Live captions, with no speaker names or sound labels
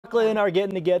Rocklin are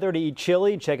getting together to eat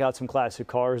chili, check out some classic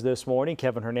cars this morning.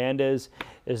 Kevin Hernandez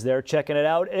is there checking it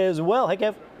out as well. Hey,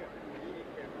 Kev.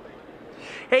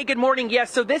 Hey, good morning.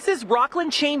 Yes, so this is Rocklin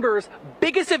Chamber's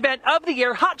biggest event of the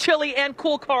year, hot chili and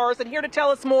cool cars. And here to tell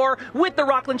us more with the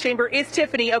Rocklin Chamber is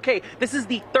Tiffany. Okay, this is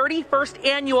the 31st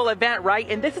annual event, right?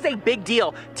 And this is a big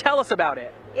deal. Tell us about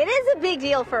it. It is a big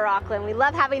deal for Rocklin. We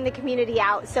love having the community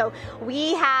out. So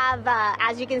we have,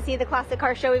 as you can see, the Classic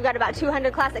Car Show. We've got about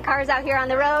 200 classic cars out here on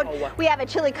the road. Oh, wow. We have a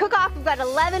chili cook-off. We've got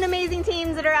 11 amazing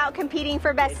teams that are out competing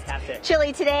for best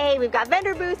chili today. We've got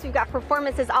vendor booths. We've got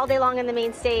performances all day long on the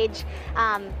main stage.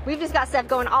 We've just got stuff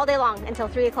going all day long until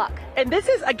 3 o'clock. And this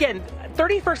is, again,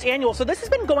 31st annual. So this has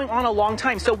been going on a long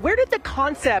time. So where did the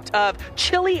concept of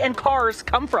chili and cars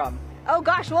come from? Oh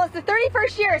gosh, well it's the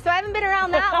 31st year, so I haven't been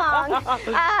around that long,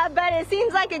 but it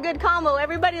seems like a good combo.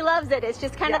 Everybody loves it. It's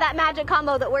just kind of that magic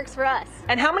combo that works for us.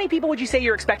 And how many people would you say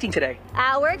you're expecting today?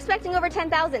 We're expecting over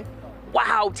 10,000.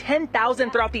 Wow, 10,000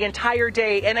 throughout the entire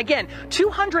day. And again,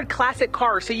 200 classic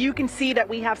cars, so you can see that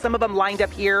we have some of them lined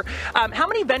up here. How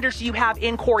many vendors do you have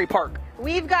in Quarry Park?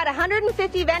 We've got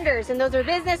 150 vendors, and those are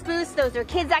business booths, those are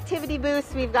kids activity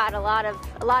booths. We've got a lot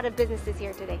of businesses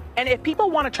here today. And if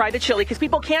people want to try the chili, because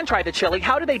people can try the chili,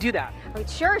 how do they do that?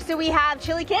 Sure, so we have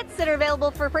chili kits that are available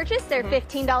for purchase. They're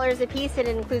 $15 a piece, and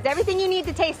it includes everything you need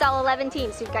to taste all 11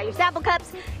 teams. So you've got your sample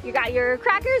cups, you got your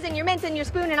crackers and your mints and your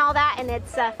spoon and all that, and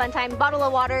it's a fun time. Bottle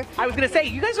of water. I was going to say,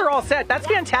 you guys are all set. That's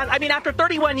fantastic. I mean, after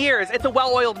 31 years, it's a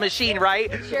well-oiled machine,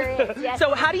 right? It sure is, yes.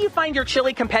 So how do you find your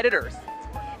chili competitors?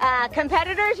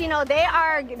 Competitors, you know,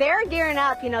 they're gearing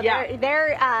up. You know,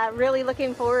 they're really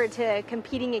looking forward to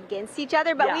competing against each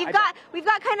other. But we've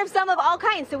got kind of some of all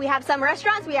kinds. So we have some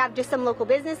restaurants, we have just some local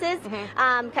businesses.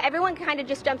 Everyone kind of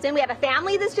just jumps in. We have a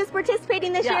family that's just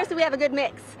participating this year, so we have a good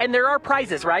mix. And there are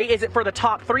prizes, right? Is it for the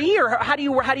top 3, or how do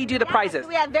you do the prizes? So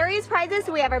we have various prizes.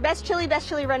 So we have our best chili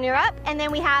runner-up, and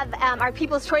then we have our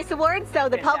People's Choice Awards. So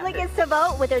the public gets to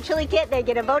vote with their chili kit. They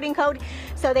get a voting code,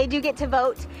 so they do get to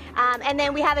vote. And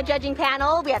then we have a judging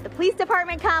panel. We have the police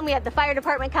department come, we have the fire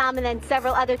department come, and then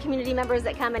several other community members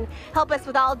that come and help us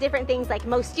with all different things like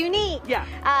most unique,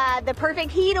 the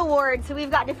perfect heat award. So we've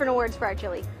got different awards for our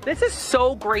chili. This is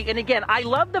so great, and again, I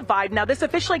love the vibe. Now this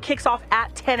officially kicks off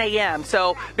at 10 a.m.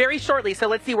 so very shortly. So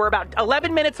let's see, we're about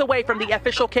 11 minutes away from the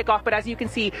official kickoff, but as you can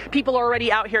see, people are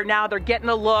already out here now. They're getting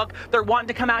a look. They're wanting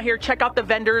to come out here, check out the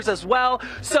vendors as well.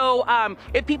 So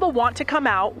if people want to come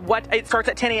out, it starts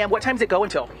at 10 a.m. What time does it go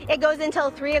until? It goes until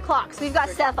 3 o'clock. So we've got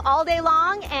stuff all day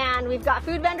long, and we've got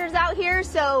food vendors out here.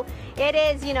 So it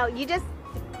is, you know, you just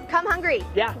come hungry.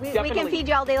 Yeah, we can feed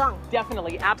you all day long.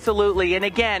 Definitely, absolutely. And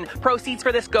again, proceeds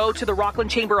for this go to the Rocklin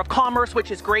Chamber of Commerce, which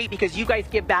is great because you guys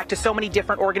give back to so many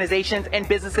different organizations and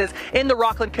businesses in the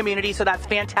Rocklin community. So that's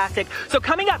fantastic. So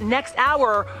coming up next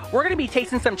hour, we're going to be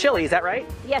tasting some chili. Is that right?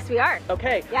 Yes, we are.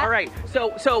 Okay. Yeah. All right.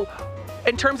 So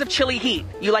in terms of chili heat,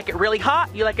 you like it really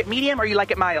hot, you like it medium, or you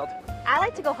like it mild? I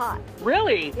like to go hot.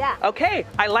 Really? Yeah. Okay,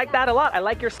 I like that a lot. I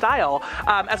like your style.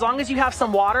 As long as you have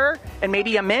some water and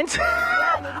maybe a mint,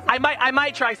 I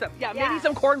might try some. Yeah, maybe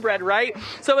some cornbread, right?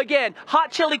 So again,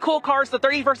 hot chili cool cars, the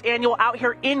 31st annual out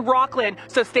here in Rocklin.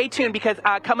 So stay tuned because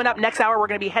coming up next hour, we're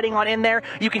going to be heading on in there.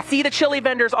 You can see the chili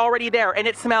vendors already there, and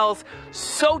it smells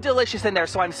so delicious in there.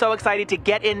 So I'm so excited to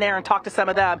get in there and talk to some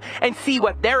of them and see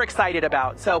what they're excited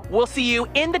about. So we'll see you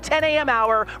in the 10 a.m.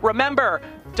 hour. Remember,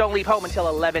 don't leave home until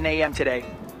 11 a.m. today.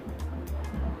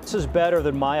 This is better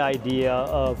than my idea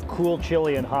of cool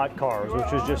chili and hot cars,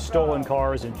 which is just stolen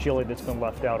cars and chili that's been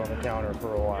left out on the counter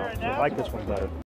for a while. So I like this one better.